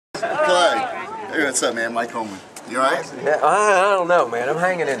what's up, man? Mike Holman. You alright? Yeah, I don't know, man. I'm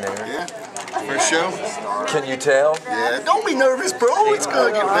hanging in there. Yeah? First show? Can you tell? Yeah. Don't be nervous, bro. It's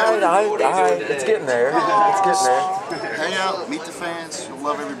gonna get better. All right. It's getting there. It's getting there. Hang out, meet the fans. You'll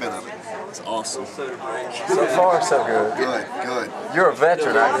love every bit of it. It's awesome. So far, so good. Good. You're a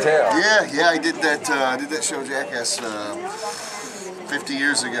veteran, I can tell. Yeah. I did that show, Jackass, 50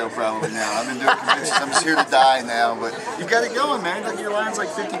 years ago, probably now. I've been doing conventions. I'm just here to die now, but you got it going, man. Look, your line's like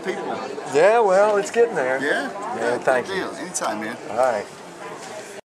 50 people. Yeah, well, it's getting there. Yeah? Yeah, thank you. Anytime, man. All right.